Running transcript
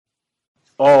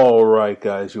All right,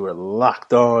 guys, you are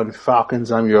locked on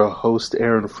Falcons. I'm your host,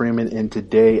 Aaron Freeman, and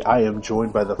today I am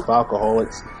joined by the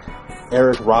Falcoholics,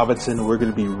 Eric Robinson. We're going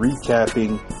to be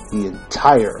recapping the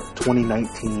entire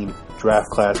 2019 draft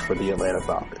class for the Atlanta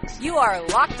Falcons. You are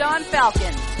Locked On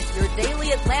Falcons, your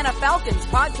daily Atlanta Falcons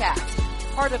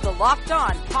podcast, part of the Locked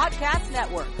On Podcast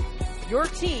Network, your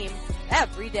team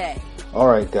every day. All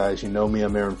right, guys, you know me.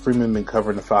 I'm Aaron Freeman. Been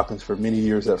covering the Falcons for many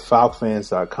years at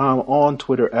FalcFans.com, on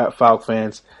Twitter at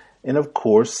FalcFans, and of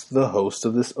course, the host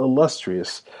of this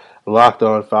illustrious Locked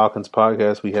On Falcons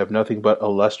podcast. We have nothing but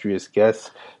illustrious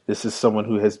guests. This is someone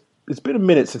who it's been a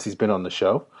minute since he's been on the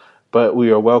show, but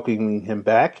we are welcoming him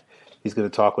back. He's going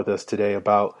to talk with us today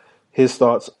about his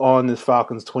thoughts on this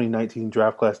Falcons 2019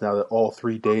 draft class now that all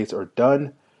 3 days are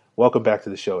done. Welcome back to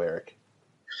the show, Eric.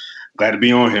 Glad to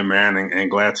be on here, man, and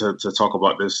glad to talk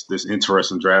about this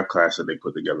interesting draft class that they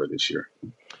put together this year.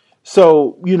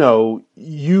 So,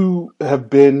 you have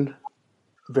been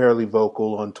fairly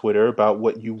vocal on Twitter about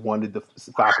what you wanted the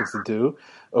Falcons to do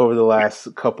over the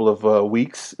last couple of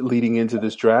weeks leading into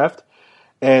this draft.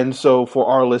 And so for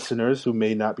our listeners who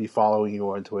may not be following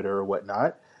you on Twitter or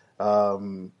whatnot,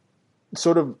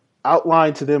 sort of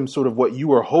outline to them sort of what you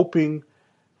were hoping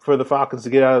for the Falcons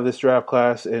to get out of this draft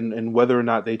class and whether or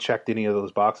not they checked any of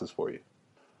those boxes for you.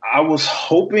 I was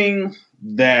hoping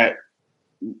that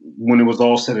when it was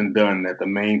all said and done, that the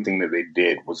main thing that they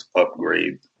did was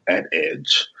upgrade at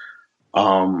edge.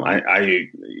 I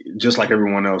just like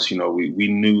everyone else, we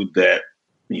knew that,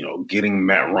 getting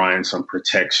Matt Ryan some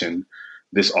protection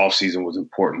this offseason was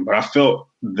important. But I felt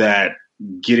that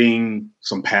getting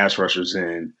some pass rushers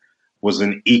in was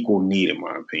an equal need, in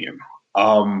my opinion.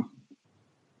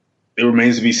 It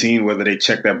remains to be seen whether they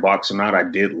check that box or not. I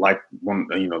did like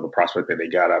the prospect that they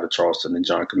got out of Charleston and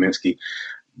John Kaminsky,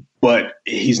 but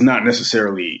he's not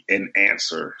necessarily an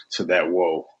answer to that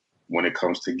woe when it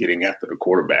comes to getting after the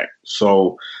quarterback.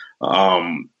 So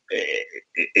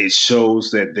it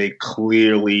shows that they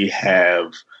clearly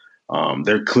have,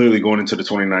 they're clearly going into the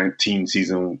 2019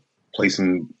 season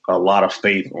placing a lot of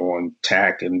faith on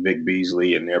Tack and Vic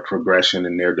Beasley and their progression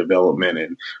and their development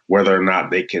and whether or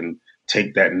not they can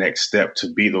take that next step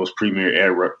to be those premier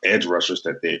edge rushers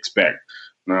that they expect.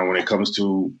 Now, when it comes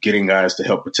to getting guys to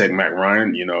help protect Matt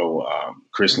Ryan,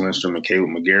 Chris Lindstrom and Caleb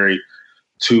McGarry,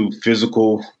 two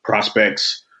physical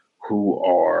prospects who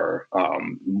are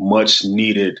much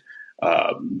needed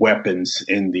weapons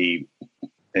in the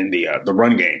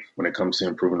run game when it comes to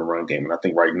improving the run game. And I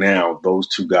think right now, those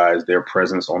two guys, their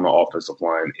presence on the offensive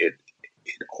line, it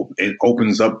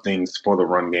opens up things for the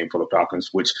run game for the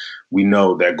Falcons, which we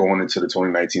know that going into the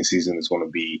 2019 season is going to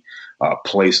be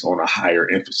placed on a higher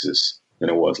emphasis than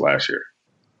it was last year.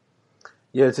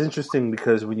 Yeah, it's interesting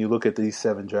because when you look at these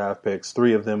 7 draft picks,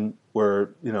 3 of them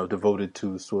were, devoted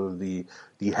to sort of the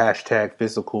hashtag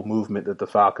physical movement that the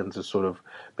Falcons have sort of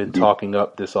been talking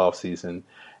up this offseason.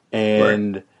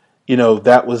 And, right.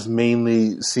 That was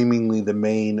seemingly the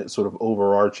main sort of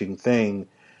overarching thing.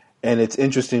 And it's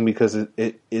interesting because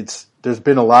it's there's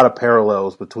been a lot of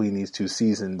parallels between these two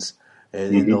seasons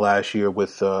in the last year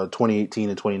with 2018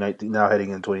 and 2019. Now heading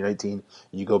into 2019,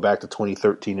 you go back to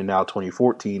 2013 and now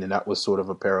 2014, and that was sort of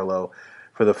a parallel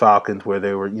for the Falcons where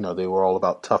they were all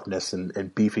about toughness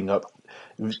and beefing up,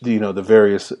 the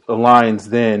various lines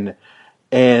then.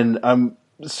 And I'm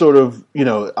sort of,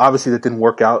 obviously that didn't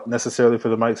work out necessarily for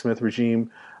the Mike Smith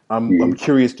regime. I'm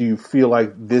curious, do you feel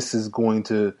like this is going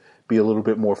to be a little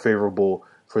bit more favorable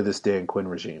for this Dan Quinn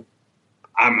regime?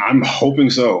 I'm hoping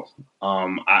so.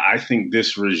 I think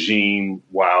this regime,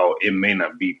 while it may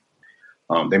not be,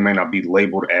 they may not be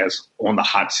labeled as on the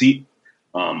hot seat.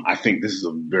 I think this is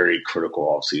a very critical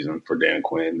offseason for Dan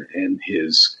Quinn and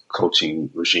his coaching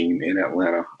regime in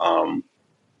Atlanta.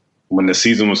 When the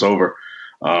season was over,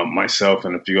 myself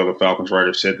and a few other Falcons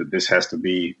writers said that this has to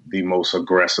be the most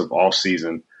aggressive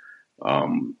offseason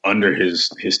under his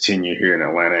tenure here in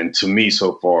Atlanta. And to me,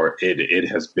 so far, it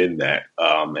has been that.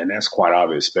 And that's quite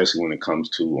obvious, especially when it comes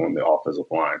to on the offensive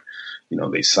line.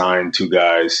 They signed 2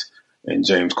 guys, and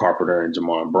James Carpenter and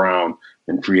Jamon Brown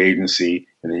in free agency.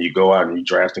 And then you go out and you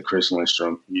drafted Chris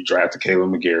Lindstrom. You drafted Caleb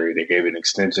McGarry. They gave an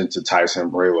extension to Tyson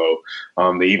Braylow.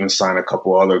 They even signed a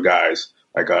couple other guys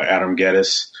like Adam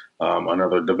Geddes,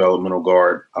 another developmental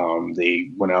guard.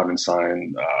 They went out and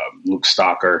signed Luke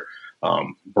Stocker.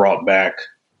 Brought back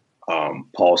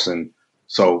Paulson.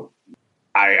 So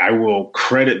I will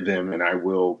credit them and I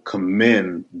will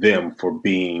commend them for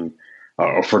being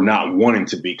or for not wanting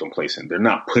to be complacent. They're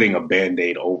not putting a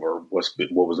Band-Aid over what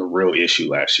was a real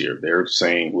issue last year. They're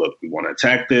saying, look, we want to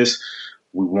attack this.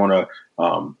 We want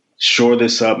to shore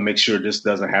this up, make sure this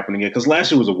doesn't happen again. Because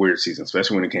last year was a weird season,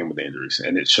 especially when it came with injuries,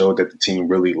 and it showed that the team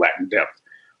really lacked depth.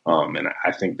 And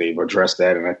I think they've addressed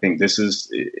that. And I think this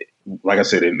is, like I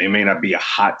said, it may not be a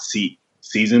hot seat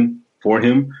season for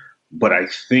him, but I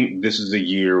think this is a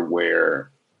year where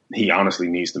he honestly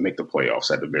needs to make the playoffs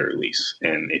at the very least.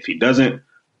 And if he doesn't,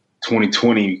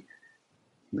 2020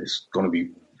 is going to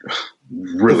be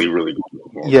really, really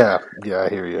good. Yeah, I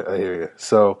hear you.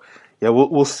 So, yeah,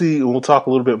 we'll see. We'll talk a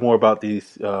little bit more about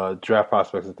these draft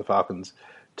prospects that the Falcons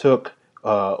took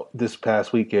this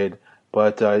past weekend.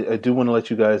 But I do want to let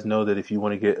you guys know that if you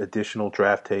want to get additional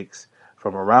draft takes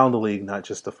from around the league, not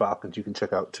just the Falcons, you can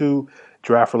check out 2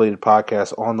 draft-related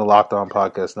podcasts on the Locked On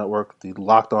Podcast Network, the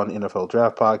Locked On NFL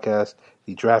Draft Podcast,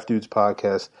 the Draft Dudes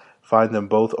Podcast. Find them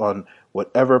both on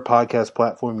whatever podcast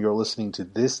platform you're listening to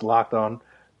this Locked On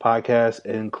podcast,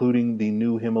 including the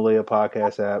new Himalaya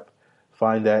podcast app.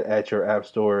 Find that at your app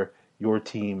store, your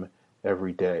team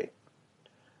every day.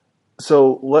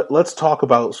 So let's talk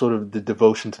about sort of the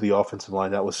devotion to the offensive line.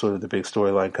 That was sort of the big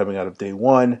storyline coming out of day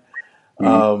one.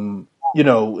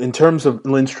 In terms of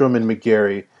Lindstrom and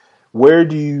McGarry, where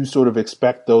do you sort of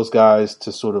expect those guys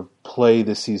to sort of play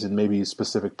this season, maybe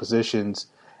specific positions?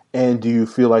 And do you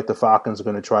feel like the Falcons are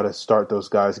going to try to start those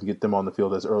guys and get them on the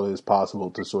field as early as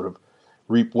possible to sort of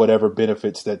reap whatever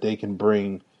benefits that they can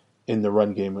bring in the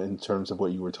run game in terms of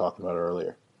what you were talking about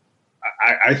earlier?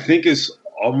 I think it's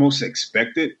almost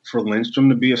expected for Lindstrom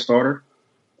to be a starter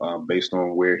based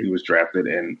on where he was drafted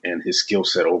and his skill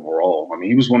set overall. I mean,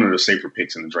 he was one of the safer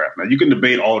picks in the draft. Now, you can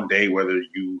debate all day whether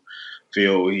you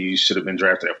feel he should have been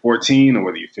drafted at 14 or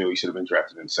whether you feel he should have been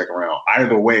drafted in the second round.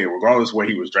 Either way, regardless of where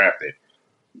he was drafted,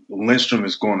 Lindstrom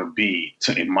is going to be,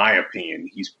 in my opinion,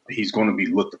 he's going to be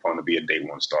looked upon to be a day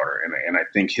one starter. And I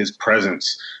think his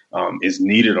presence is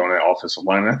needed on that offensive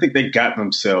line. And I think they got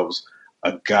themselves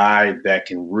a guy that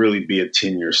can really be a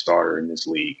 10-year starter in this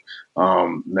league.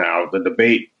 Now, the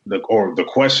debate or the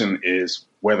question is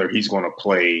whether he's going to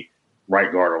play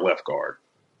right guard or left guard.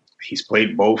 He's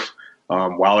played both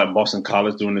while at Boston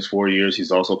College during his 4 years.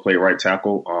 He's also played right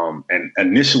tackle. And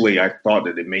initially, I thought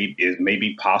that it may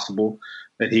be possible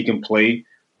that he can play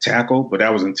tackle, but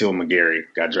that was until McGarry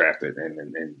got drafted,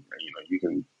 and you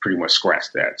can pretty much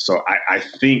scratch that. So I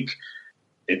think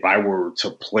if I were to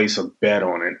place a bet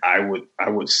on it, I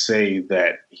would say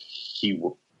that he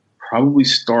will probably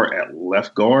start at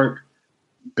left guard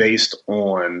based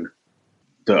on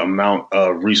the amount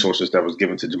of resources that was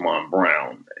given to Jamon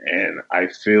Brown, and I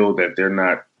feel that they're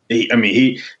not.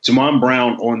 Jamon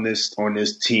Brown on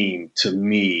this team to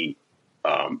me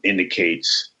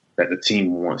indicates that the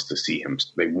team wants to see him.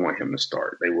 They want him to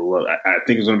start. They will love. I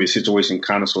think it's going to be a situation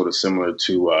kind of sort of similar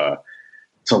to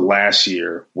last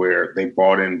year where they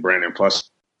bought in Brandon Plus,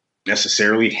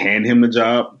 necessarily hand him the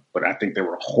job, but I think they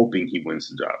were hoping he wins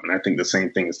the job. And I think the same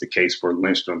thing is the case for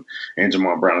Lindstrom and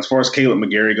Jamon Brown. As far as Caleb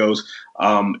McGarry goes,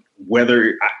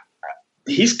 whether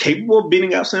he's capable of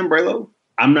beating out Sambrailo,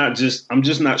 I'm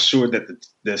just not sure that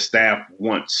the staff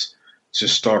wants to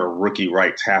start a rookie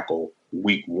right tackle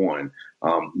week one.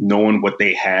 Knowing what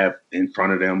they have in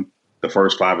front of them the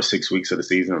first 5 or 6 weeks of the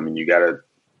season. I mean, you got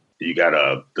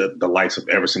the likes of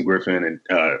Everson Griffin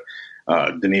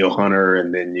and Daniil Hunter,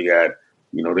 and then you got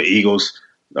the Eagles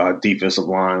defensive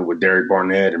line with Derek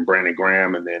Barnett and Brandon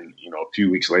Graham, and then a few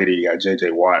weeks later you got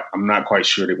J.J. Watt. I'm not quite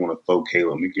sure they want to throw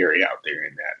Caleb McGarry out there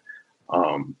in that.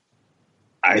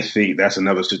 I think that's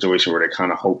another situation where they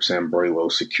kind of hope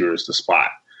Sambrailo secures the spot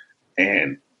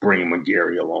and bring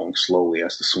McGarry along slowly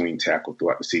as the swing tackle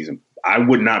throughout the season. I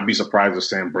would not be surprised if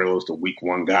Sambrailo is the week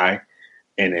one guy,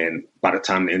 and then by the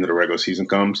time the end of the regular season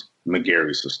comes,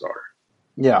 McGarry's the starter.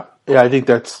 Yeah, I think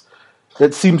that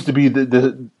seems to be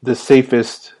the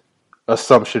safest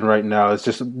assumption right now. It's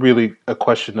just really a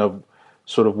question of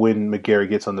sort of when McGarry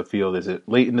gets on the field. Is it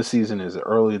late in the season? Is it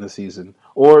early in the season?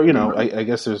 Or, I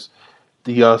guess there's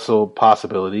the also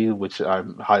possibility, which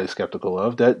I'm highly skeptical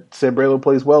of, that Sambrailo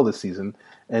plays well this season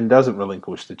and doesn't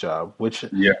relinquish the job, which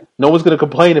no one's going to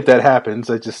complain if that happens.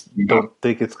 I just don't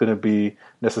think it's going to be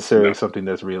necessarily something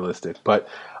that's realistic. But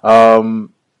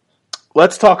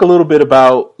let's talk a little bit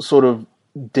about sort of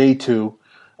day two.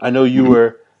 I know you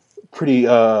were pretty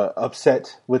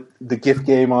upset with the gift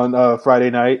game on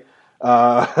Friday night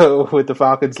with the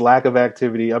Falcons' lack of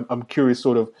activity. I'm curious,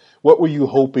 sort of, what were you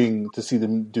hoping to see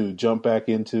them do? Jump back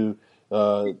into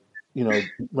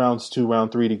rounds 2,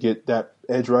 round 3 to get that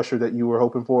edge rusher that you were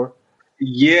hoping for?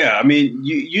 Yeah, I mean,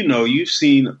 you've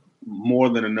seen more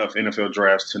than enough NFL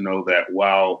drafts to know that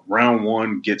while round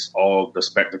 1 gets all the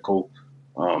spectacle,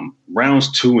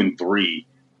 rounds 2 and 3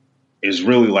 is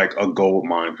really like a gold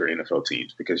mine for NFL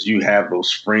teams because you have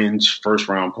those fringe first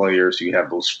round players, you have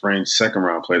those fringe second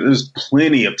round players. There's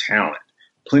plenty of talent,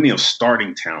 plenty of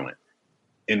starting talent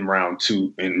in rounds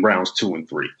 2 and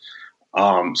 3.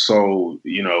 So,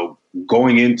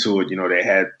 going into it, they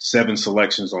had 7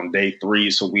 selections on day 3.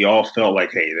 So we all felt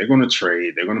like, hey, they're going to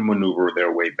trade. They're going to maneuver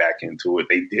their way back into it.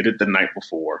 They did it the night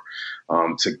before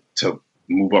to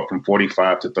move up from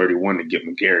 45 to 31 to get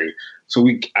McGarry. So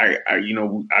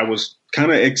I was kind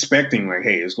of expecting like,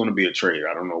 hey, it's going to be a trade.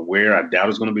 I don't know where. I doubt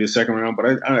it's going to be a second round,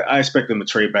 but I expect them to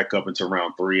trade back up into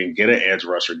round 3 and get an edge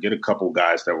rusher, get a couple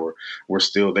guys that were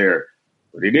still there.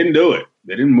 But they didn't do it.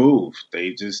 They didn't move.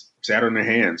 They just sat on their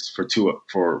hands for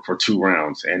two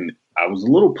rounds. And I was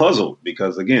a little puzzled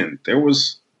because, again, there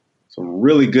was some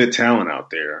really good talent out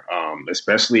there,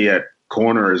 especially at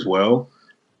corner as well.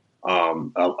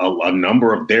 A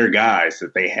number of their guys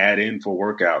that they had in for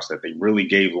workouts that they really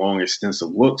gave long,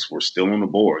 extensive looks were still on the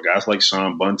board. Guys like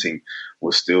Sean Bunting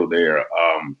was still there.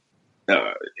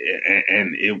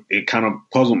 And it kind of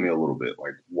puzzled me a little bit.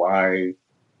 Like, why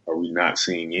are we not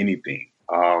seeing anything?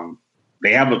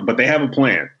 They have a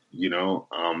plan,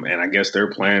 and I guess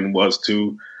their plan was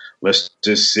to let's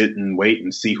just sit and wait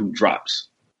and see who drops.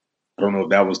 I don't know if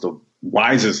that was the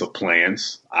wisest of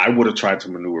plans. I would have tried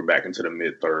to maneuver back into the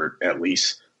mid-third at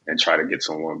least and try to get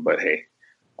someone, but hey,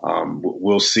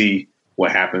 we'll see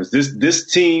what happens.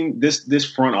 This team,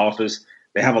 this front office,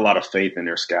 they have a lot of faith in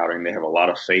their scouting. They have a lot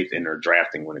of faith in their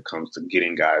drafting when it comes to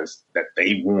getting guys that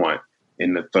they want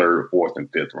in the 3rd, 4th,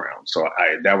 and 5th round. So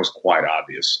that was quite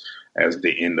obvious as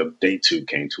the end of day 2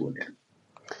 came to an end.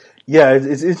 Yeah,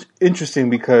 it's interesting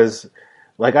because,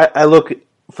 like, I look,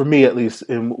 for me at least,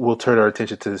 and we'll turn our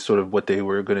attention to sort of what they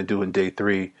were going to do in day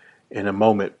 3 in a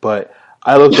moment, but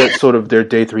I looked at sort of their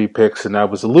day 3 picks, and I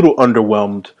was a little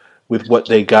underwhelmed with what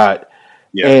they got.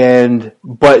 Yeah.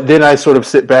 But then I sort of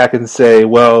sit back and say,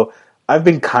 well, I've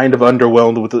been kind of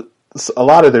underwhelmed with a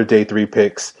lot of their day 3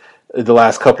 picks the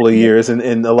last couple of years,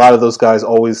 and a lot of those guys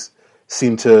always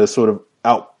seem to sort of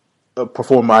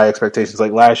outperform my expectations.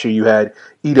 Like last year, you had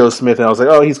Ito Smith, and I was like,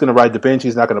 oh, he's going to ride the bench,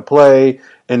 he's not going to play.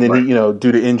 And then,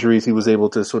 due to injuries, he was able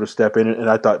to sort of step in, and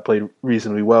I thought played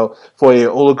reasonably well. Foye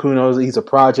Oluokun, he's a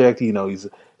project. He's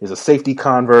a safety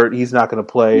convert. He's not going to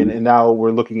play, and now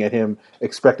we're looking at him,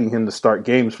 expecting him to start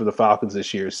games for the Falcons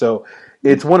this year. So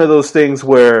it's one of those things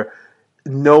where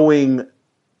knowing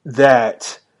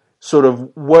that, sort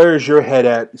of, where's your head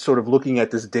at sort of looking at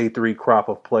this day 3 crop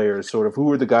of players? Sort of,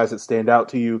 who are the guys that stand out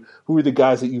to you? Who are the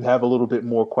guys that you have a little bit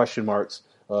more question marks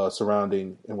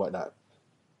surrounding and whatnot?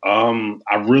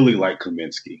 I really like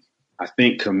Kaminsky. I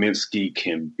think Kaminsky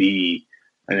can be,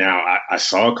 and now I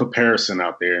saw a comparison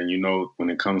out there, and when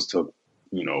it comes to,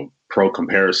 pro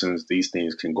comparisons, these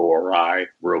things can go awry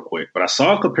real quick. But I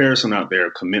saw a comparison out there,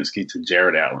 Kaminsky to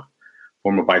Jared Allen,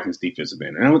 former Vikings defensive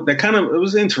end. And it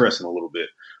was interesting a little bit.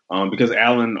 Because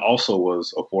Allen also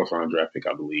was a 4th round draft pick,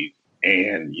 I believe.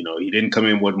 And, he didn't come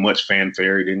in with much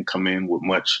fanfare. He didn't come in with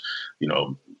much,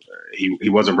 he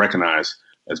wasn't recognized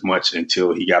as much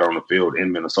until he got on the field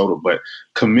in Minnesota. But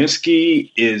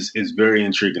Kaminsky is very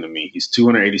intriguing to me. He's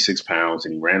 286 pounds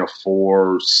and he ran a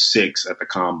 4.6 at the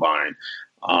combine.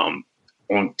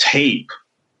 On tape,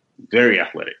 very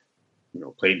athletic.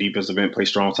 Played defensive end, played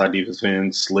strong side defensive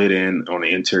end, slid in on the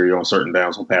interior on certain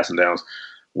downs, on passing downs.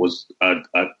 Was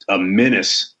a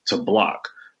menace to block.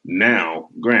 Now,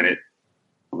 granted,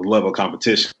 the level of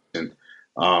competition,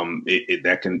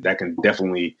 that can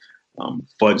definitely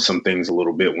fudge some things a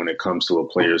little bit when it comes to a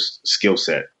player's skill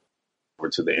set. Or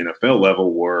to the NFL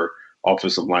level, where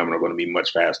offensive linemen are going to be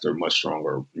much faster, much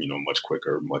stronger, much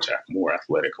quicker, much more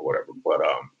athletic or whatever. But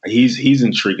he's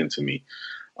intriguing to me.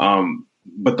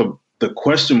 But the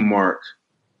question mark.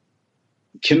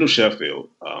 Kendall Sheffield,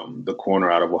 the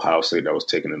corner out of Ohio State that was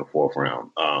taken in the 4th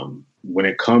round. When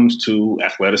it comes to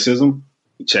athleticism,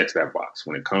 he checks that box.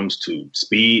 When it comes to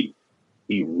speed,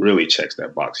 he really checks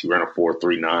that box. He ran a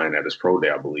 4.39 at his pro day,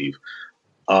 I believe.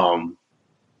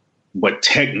 But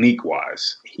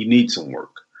technique-wise, he needs some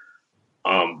work.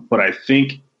 But I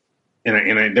think,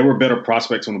 and there were better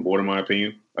prospects on the board, in my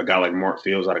opinion. A guy like Mark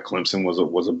Fields out of Clemson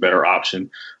was a better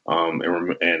option,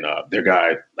 and their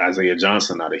guy Isaiah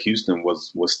Johnson out of Houston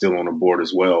was still on the board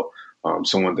as well.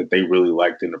 Someone that they really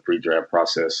liked in the pre-draft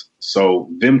process. So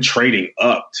them trading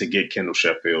up to get Kendall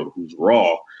Sheffield, who's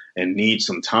raw and needs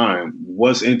some time,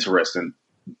 was interesting.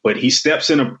 But he steps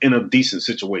in a decent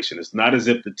situation. It's not as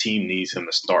if the team needs him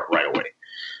to start right away.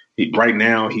 Right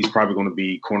now, he's probably going to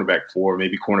be cornerback 4,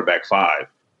 maybe cornerback 5,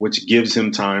 which gives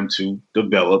him time to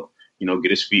develop.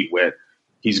 Get his feet wet.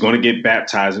 He's going to get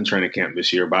baptized in training camp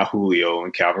this year by Julio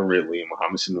and Calvin Ridley and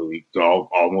Muhammad Sanu.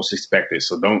 Almost expected.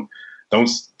 So don't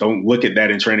look at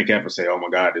that in training camp and say, "Oh my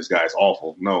God, this guy's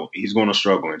awful." No, he's going to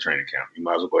struggle in training camp. You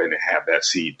might as well go ahead and have that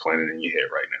seed planted in your head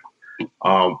right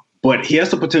now. But he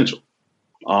has the potential,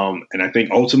 and I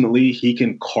think ultimately he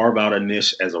can carve out a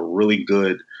niche as a really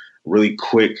good, really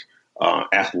quick,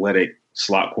 athletic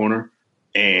slot corner,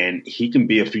 and he can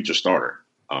be a future starter.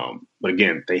 But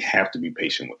again, they have to be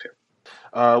patient with him.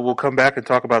 We'll come back and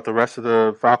talk about the rest of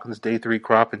the Falcons Day 3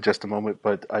 crop in just a moment,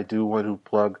 but I do want to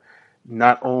plug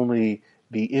not only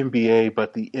the NBA,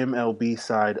 but the MLB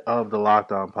side of the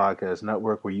Locked On Podcast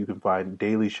Network, where you can find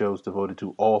daily shows devoted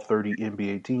to all 30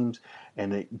 NBA teams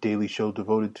and a daily show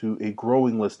devoted to a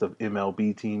growing list of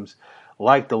MLB teams,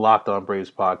 like the Locked On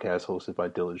Braves podcast hosted by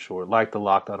Dylan Shore, like the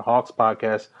Locked On Hawks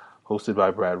podcast hosted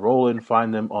by Brad Rowland.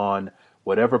 Find them on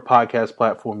whatever podcast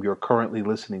platform you're currently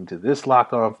listening to this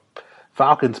Locked On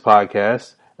Falcons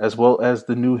podcast, as well as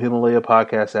the new Himalaya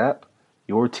podcast app,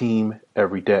 your team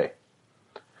every day.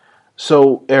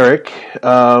 So, Eric,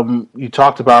 you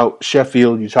talked about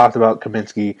Sheffield, you talked about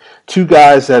Kaminsky, two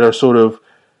guys that are sort of,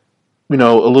 a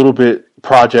little bit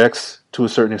projects to a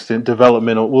certain extent,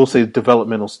 we'll say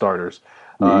developmental starters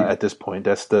at this point.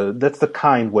 That's the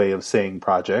kind way of saying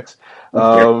projects.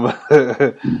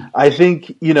 I think,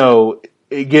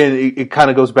 again, it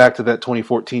kind of goes back to that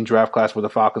 2014 draft class where the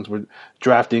Falcons were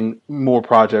drafting more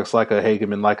projects like a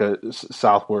Hageman, like a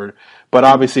Southward. But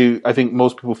obviously, I think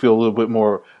most people feel a little bit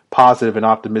more positive and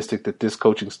optimistic that this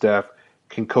coaching staff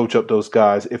can coach up those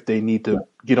guys if they need to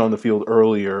get on the field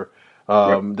earlier,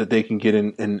 that they can get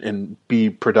in and be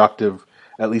productive,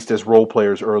 at least as role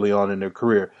players early on in their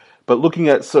career. But looking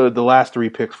at the last three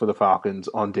picks for the Falcons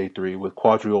on day 3 with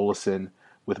Quadri Olison,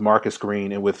 with Marcus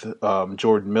Green, and with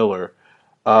Jordan Miller,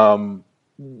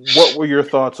 what were your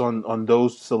thoughts on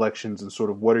those selections, and sort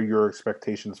of what are your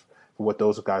expectations for what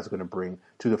those guys are going to bring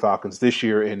to the Falcons this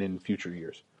year and in future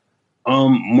years?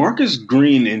 Marcus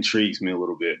Green intrigues me a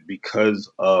little bit because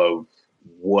of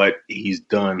what he's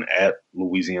done at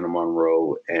Louisiana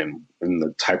Monroe and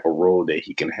the type of role that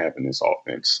he can have in this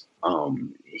offense.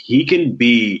 He can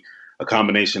be a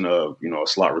combination of, a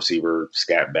slot receiver,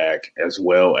 scat back, as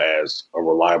well as a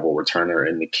reliable returner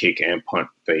in the kick and punt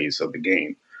phase of the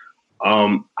game.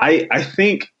 I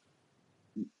think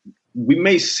we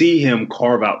may see him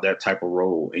carve out that type of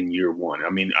role in year one. I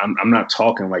mean, I'm not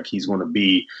talking like he's going to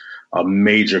be a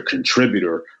major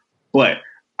contributor, but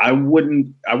I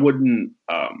wouldn't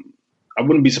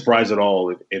be surprised at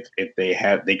all if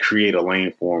they create a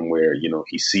lane for him where,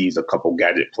 he sees a couple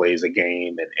gadget plays a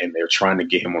game and they're trying to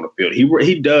get him on the field.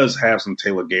 He does have some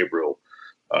Taylor Gabriel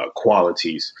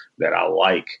qualities that I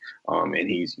like. And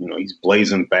he's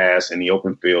blazing fast in the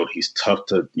open field. He's tough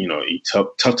to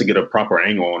get a proper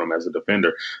angle on him as a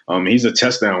defender. He's a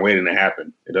touchdown waiting to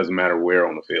happen. It doesn't matter where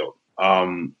on the field.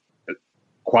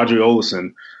 Quadri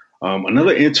Olison,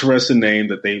 another interesting name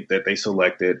that they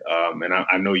selected, and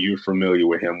I know you're familiar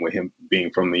with him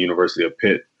being from the University of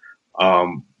Pitt.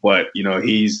 But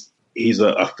he's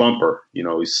a thumper.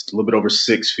 He's a little bit over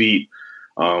 6 feet,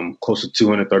 close to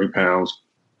 230 pounds.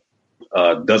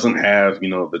 Doesn't have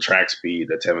the track speed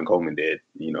that Tevin Coleman did.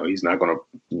 He's not going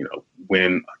to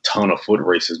win a ton of foot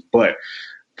races, but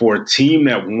for a team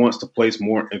that wants to place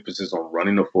more emphasis on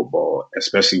running the football,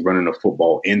 especially running the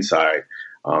football inside,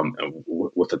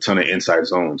 with a ton of inside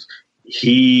zones,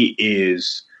 he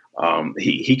is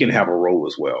he can have a role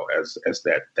as well as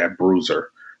that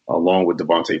bruiser, along with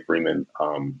Devontae Freeman,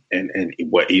 and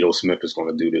what Edo Smith is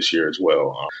going to do this year as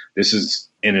well. This is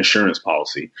an insurance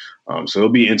policy, so it'll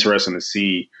be interesting to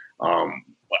see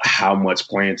how much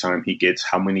playing time he gets,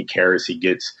 how many carries he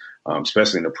gets,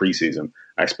 especially in the preseason.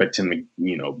 I expect him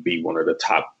to be one of the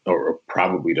top, or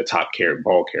probably the top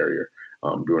ball carrier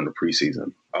during the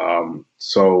preseason.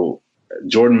 So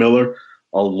Jordan Miller,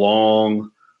 a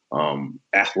long,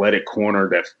 athletic corner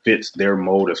that fits their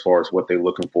mold as far as what they're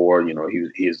looking for.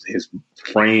 His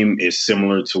frame is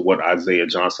similar to what Isaiah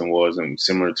Johnson was, and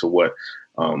similar to what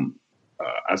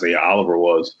Isaiah Oliver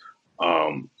was.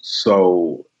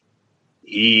 So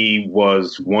he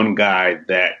was one guy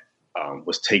that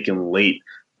was taken late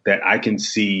that I can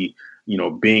see,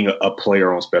 being a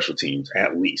player on special teams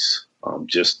at least.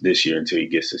 Just this year until he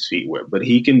gets his feet wet. But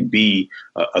he can be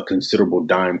a considerable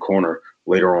dime corner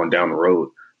later on down the road.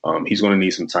 He's going to need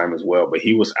some time as well. But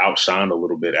he was outshined a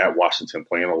little bit at Washington,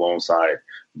 playing alongside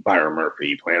Byron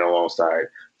Murphy, playing alongside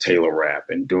Taylor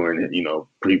Rapp, and during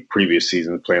previous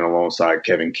seasons playing alongside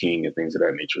Kevin King and things of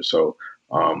that nature. So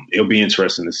it'll be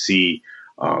interesting to see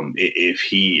if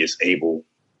he is able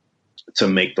to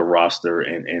make the roster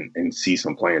and see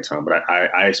some playing time. But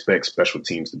I expect special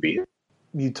teams to be here.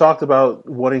 You talked about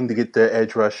wanting to get the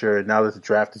edge rusher, and now that the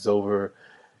draft is over,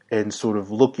 and sort of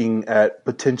looking at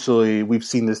potentially, we've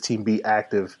seen this team be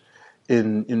active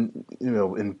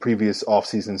in previous off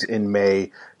seasons in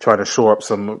May, trying to shore up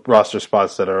some roster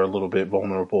spots that are a little bit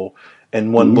vulnerable.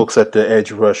 And one looks at the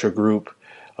edge rusher group,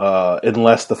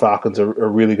 unless the Falcons are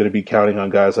really going to be counting on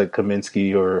guys like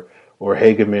Kaminsky or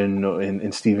Hageman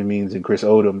and Stephen Means and Chris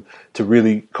Odom to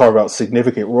really carve out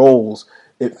significant roles.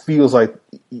 It feels like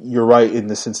you're right in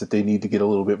the sense that they need to get a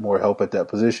little bit more help at that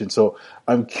position. So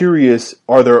I'm curious,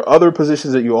 are there other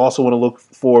positions that you also want to look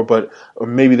for, or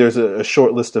maybe there's a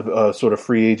short list of sort of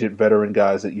free agent veteran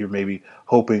guys that you're maybe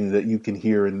hoping that you can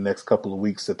hear in the next couple of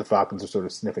weeks that the Falcons are sort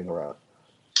of sniffing around?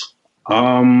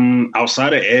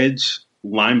 Outside of edge,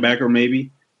 linebacker maybe.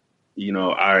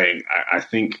 I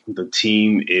think the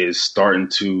team is starting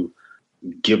to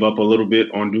give up a little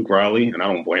bit on Duke Riley, and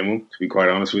I don't blame him, to be quite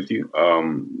honest with you.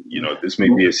 This may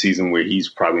be a season where he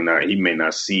may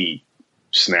not see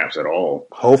snaps at all.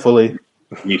 Hopefully.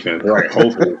 Defense, right,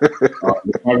 hopefully.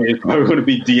 It's probably going to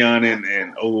be Dion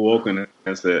and Oluokun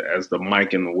as the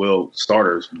Mike and the Will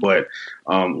starters, but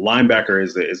linebacker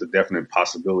is a definite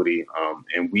possibility.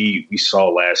 And we saw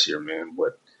last year, man,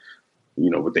 with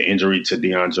the injury to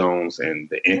Deion Jones and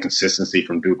the inconsistency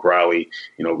from Duke Riley,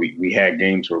 we had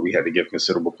games where we had to give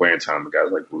considerable playing time to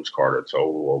guys like Bruce Carter, to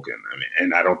Oluokun.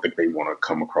 And I don't think they want to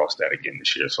come across that again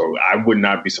this year. So I would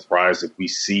not be surprised if we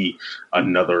see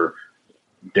another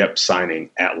depth signing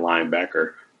at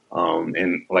linebacker.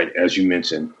 And like, as you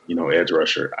mentioned, edge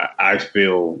rusher, I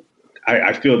feel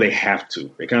they have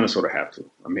to. They kind of sort of have to.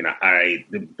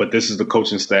 But this is the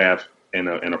coaching staff in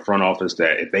a front office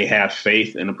that if they have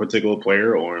faith in a particular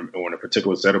player or in a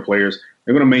particular set of players,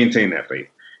 they're going to maintain that faith.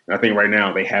 And I think right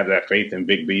now they have that faith in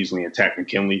Vic Beasley and Takk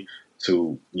McKinley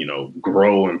to,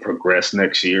 grow and progress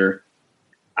next year.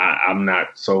 I'm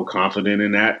not so confident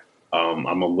in that.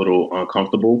 I'm a little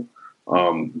uncomfortable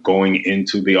going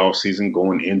into the offseason,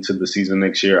 going into the season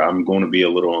next year. I'm going to be a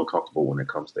little uncomfortable when it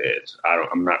comes to edge.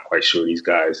 I'm not quite sure these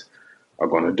guys are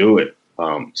going to do it,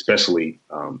 especially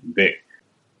Vic.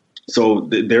 So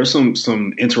there's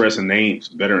some interesting names,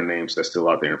 veteran names that's still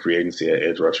out there in free agency at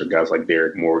edge rusher, guys like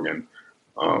Derek Morgan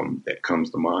that comes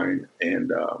to mind,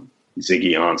 and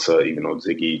Ziggy Ansah, even though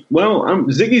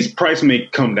Ziggy's price may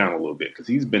come down a little bit because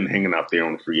he's been hanging out there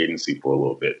on the free agency for a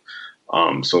little bit.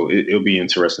 So it'll be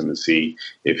interesting to see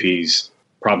if he's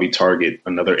probably target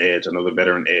another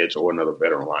veteran edge, or another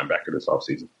veteran linebacker this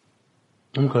offseason.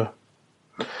 Okay.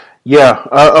 Yeah,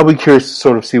 I'll be curious to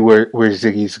sort of see where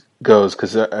Ziggy goes,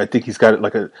 because I think he's got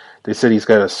they said he's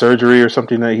got a surgery or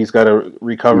something that he's got to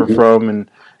recover from,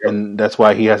 and that's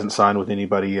why he hasn't signed with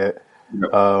anybody yet.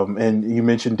 Yep. And you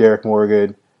mentioned Derek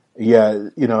Morgan. Yeah,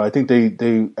 I think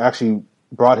they actually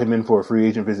brought him in for a free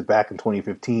agent visit back in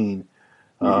 2015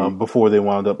 before they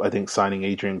wound up, I think, signing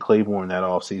Adrian Claiborne that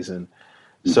offseason.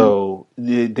 So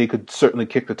they could certainly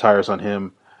kick the tires on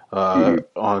him.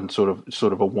 On sort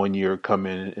of a 1 year come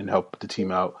in and help the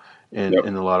team out in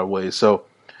a lot of ways. So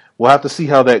we'll have to see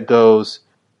how that goes.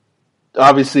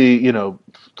 Obviously,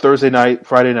 Thursday night,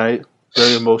 Friday night,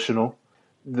 very emotional.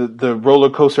 The roller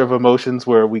coaster of emotions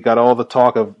where we got all the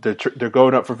talk of they're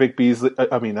going up for Vic Beasley.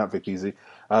 I mean, not Vic Beasley.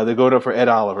 They're going up for Ed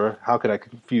Oliver. How could I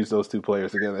confuse those two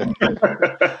players together?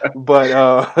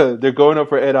 But they're going up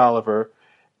for Ed Oliver,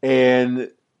 and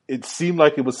it seemed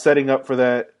like it was setting up for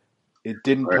that. It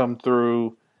didn't come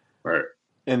through. Right.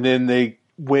 And then they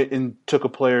went and took a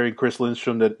player in Chris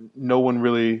Lindstrom that no one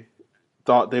really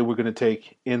thought they were going to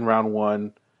take in round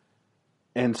one.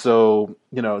 And so,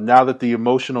 now that the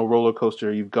emotional roller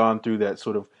coaster, you've gone through that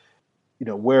sort of,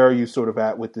 where are you sort of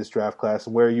at with this draft class,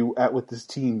 and where are you at with this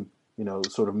team,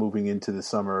 sort of moving into the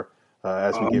summer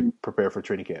as we get prepared for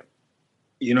training camp?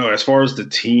 As far as the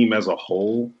team as a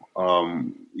whole,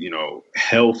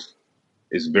 health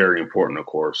is very important, of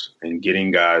course, and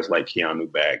getting guys like Keanu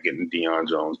back, getting Deion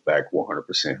Jones back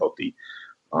 100% healthy,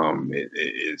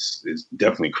 is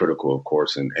definitely critical, of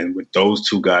course. And with those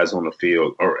two guys on the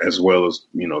field, or as well as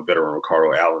veteran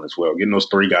Ricardo Allen as well, getting those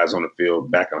three guys on the field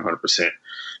back 100%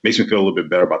 makes me feel a little bit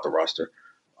better about the roster.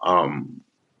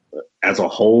 As a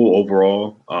whole,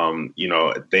 overall,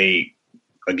 they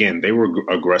were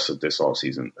aggressive this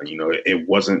offseason. It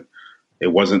wasn't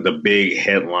the big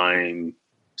headline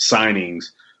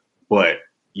signings, but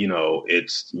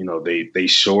they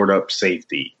shored up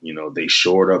safety, they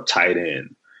shored up tight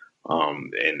end,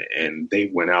 and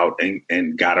they went out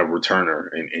and got a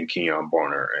returner in Kenyon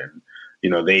Barner,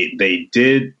 and they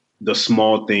did the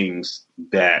small things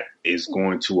that is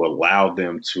going to allow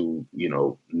them to,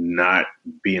 not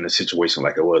be in a situation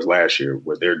like it was last year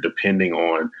where they're depending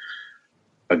on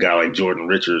a guy like Jordan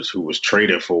Richards, who was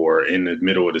traded for in the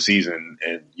middle of the season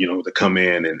and, to come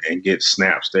in and get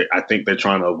snaps. I think they're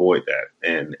trying to avoid that.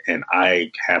 And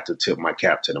I have to tip my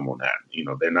cap to them on that.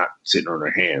 They're not sitting on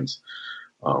their hands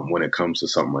when it comes to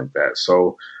something like that.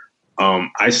 So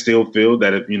I still feel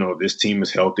that if this team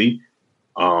is healthy,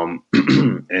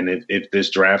 and if this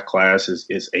draft class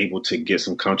is able to get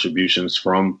some contributions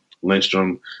from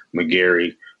Lindstrom,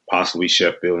 McGarry, possibly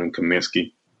Sheffield and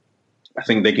Kaminsky, I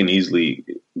think they can easily,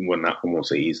 I won't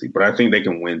say easily, but I think they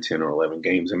can win 10 or 11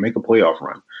 games and make a playoff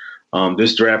run.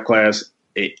 This draft class,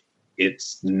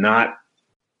 it's not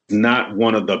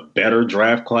one of the better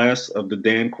draft class of the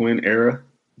Dan Quinn era,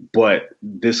 but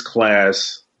this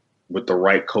class with the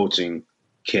right coaching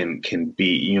can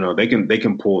be, they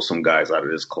can pull some guys out of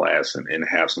this class and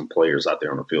have some players out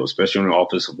there on the field, especially on the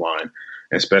offensive line,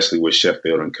 especially with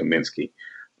Sheffield and Kaminsky.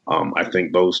 I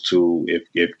think those two,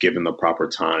 if given the proper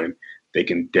time, they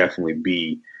can definitely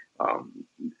be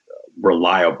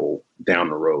reliable down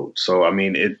the road. So, I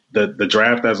mean, the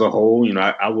draft as a whole,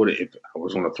 I would, if I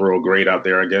was going to throw a grade out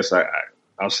there, I guess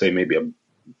I'll say maybe a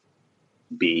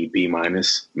B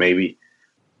minus, maybe.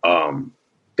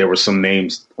 There were some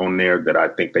names on there that I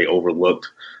think they overlooked.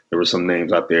 There were some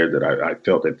names out there that I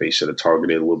felt that they should have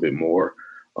targeted a little bit more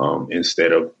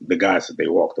instead of the guys that they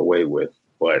walked away with.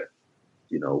 But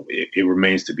it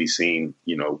remains to be seen,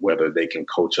 whether they can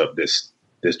coach up this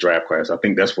draft class. I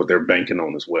think that's what they're banking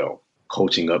on as well,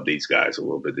 coaching up these guys a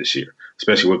little bit this year,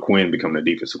 especially with Quinn becoming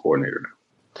the defensive coordinator now.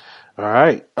 All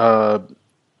right.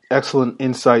 Excellent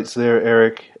insights there,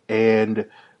 Eric. And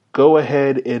go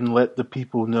ahead and let the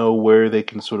people know where they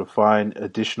can sort of find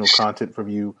additional content from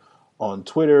you on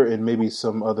Twitter and maybe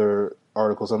some other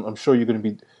articles. I'm sure you're going to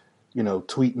be,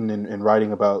 tweeting and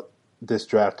writing about this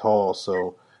draft haul.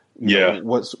 So,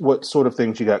 what sort of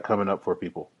things you got coming up for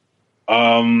people?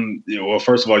 Well,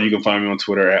 first of all, you can find me on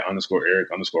Twitter at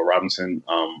 _Eric_Robinson.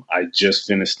 I just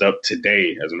finished up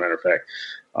today, as a matter of fact,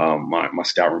 my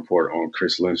scout report on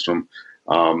Chris Lindstrom.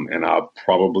 And I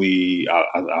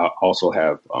also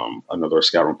have another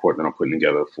scout report that I'm putting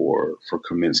together for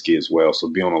Kaminsky as well. So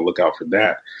be on the lookout for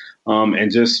that.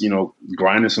 And just,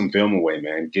 grinding some film away,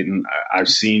 man. I've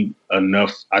seen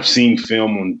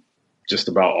film on just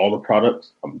about all the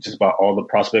products, just about all the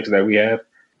prospects that we have.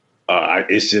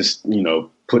 It's just,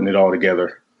 putting it all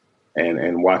together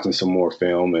and watching some more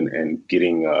film and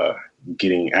getting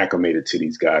acclimated to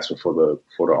these guys before the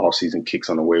offseason kicks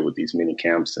on the way with these mini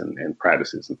camps and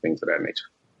practices and things of that nature.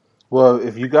 Well,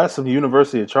 if you got some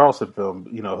University of Charleston film,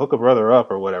 hook a brother up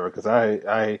or whatever, because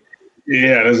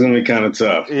yeah, that's gonna be kind of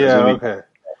tough. Yeah, okay.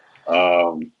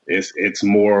 It's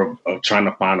more of trying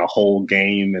to find a whole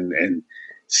game and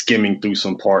skimming through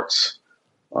some parts,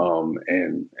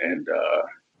 and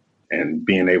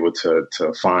being able to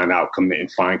find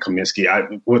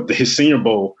Kaminsky. With his Senior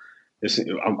Bowl.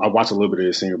 I watched a little bit of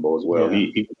his Senior Bowl as well.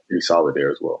 Yeah. He was pretty solid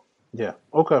there as well. Yeah.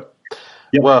 Okay.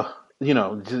 Yeah. Well,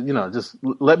 just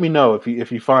let me know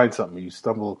if you find something, you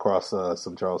stumble across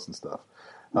some Charleston stuff.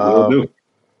 Will do.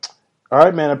 All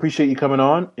right, man. I appreciate you coming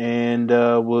on, and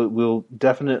we'll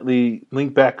definitely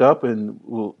link back up, and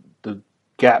the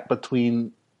gap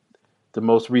between the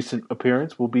most recent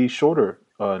appearance will be shorter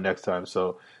next time.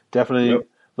 So definitely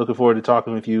looking forward to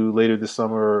talking with you later this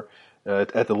summer.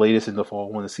 At the latest in the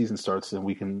fall when the season starts, and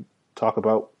we can talk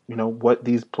about what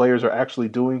these players are actually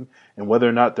doing and whether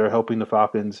or not they're helping the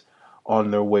Falcons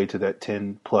on their way to that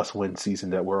 10+ win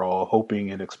season that we're all hoping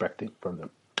and expecting from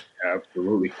them.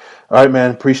 Absolutely. All right,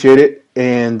 man. Appreciate it,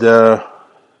 and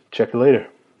check you later.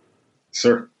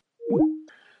 Sir.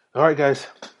 All right, guys.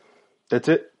 That's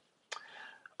it.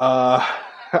 I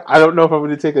don't know if I'm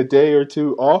going to take a day or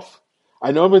two off.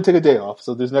 I know I'm going to take a day off,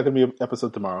 so there's not going to be an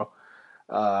episode tomorrow.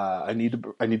 I need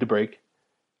to break.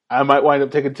 I might wind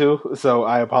up taking 2, so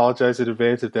I apologize in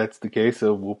advance if that's the case.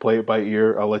 So we'll play it by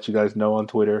ear. I'll let you guys know on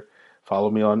Twitter. Follow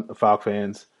me on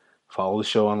Falcons. Follow the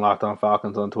show on Locked On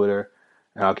Falcons on Twitter,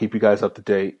 and I'll keep you guys up to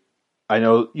date. I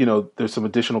know there's some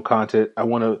additional content. I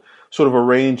want to sort of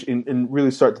arrange and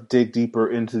really start to dig deeper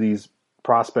into these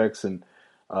prospects, and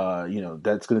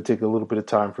that's going to take a little bit of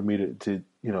time for me to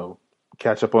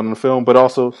catch up on the film, but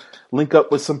also link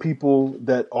up with some people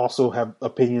that also have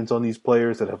opinions on these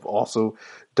players that have also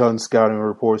done scouting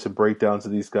reports and breakdowns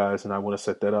of these guys, and I want to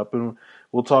set that up. And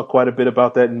we'll talk quite a bit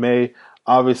about that in May.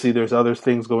 Obviously, there's other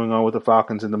things going on with the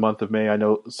Falcons in the month of May. I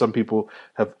know some people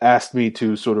have asked me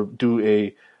to sort of do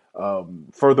a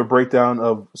further breakdown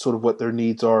of sort of what their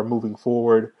needs are moving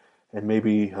forward, and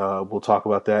maybe we'll talk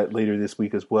about that later this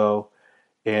week as well.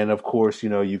 And of course,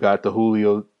 you got the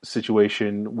Julio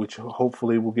situation, which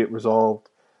hopefully will get resolved.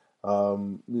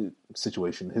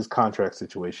 His contract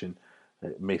situation.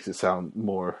 It makes it sound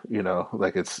more,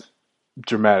 like it's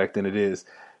dramatic than it is.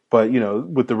 But,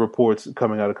 with the reports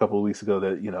coming out a couple of weeks ago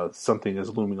that, something is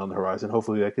looming on the horizon,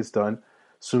 hopefully that gets done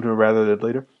sooner rather than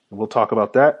later. And we'll talk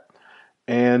about that.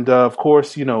 And, of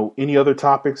course, any other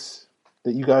topics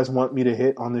that you guys want me to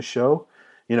hit on this show.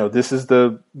 This is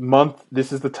the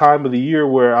time of the year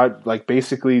where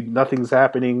basically nothing's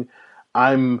happening.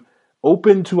 I'm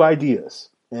open to ideas,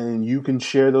 and you can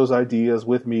share those ideas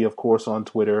with me, of course, on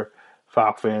Twitter,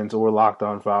 Falcons or Locked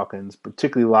On Falcons,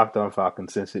 particularly Locked On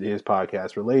Falcons since it is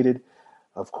podcast related.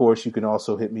 Of course, you can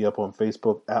also hit me up on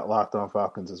Facebook at Locked On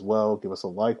Falcons as well. Give us a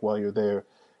like while you're there.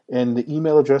 And the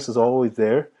email address is always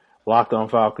there,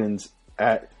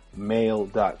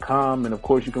 lockedonfalcons@mail.com. And of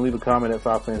course, you can leave a comment at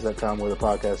falcons.com where the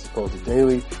podcast is posted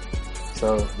daily.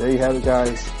 So there you have it,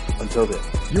 guys. Until then.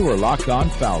 You are Locked On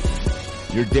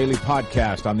Falcons, your daily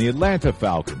podcast on the Atlanta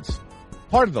Falcons,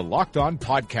 part of the Locked On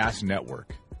Podcast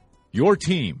Network. Your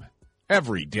team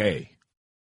every day.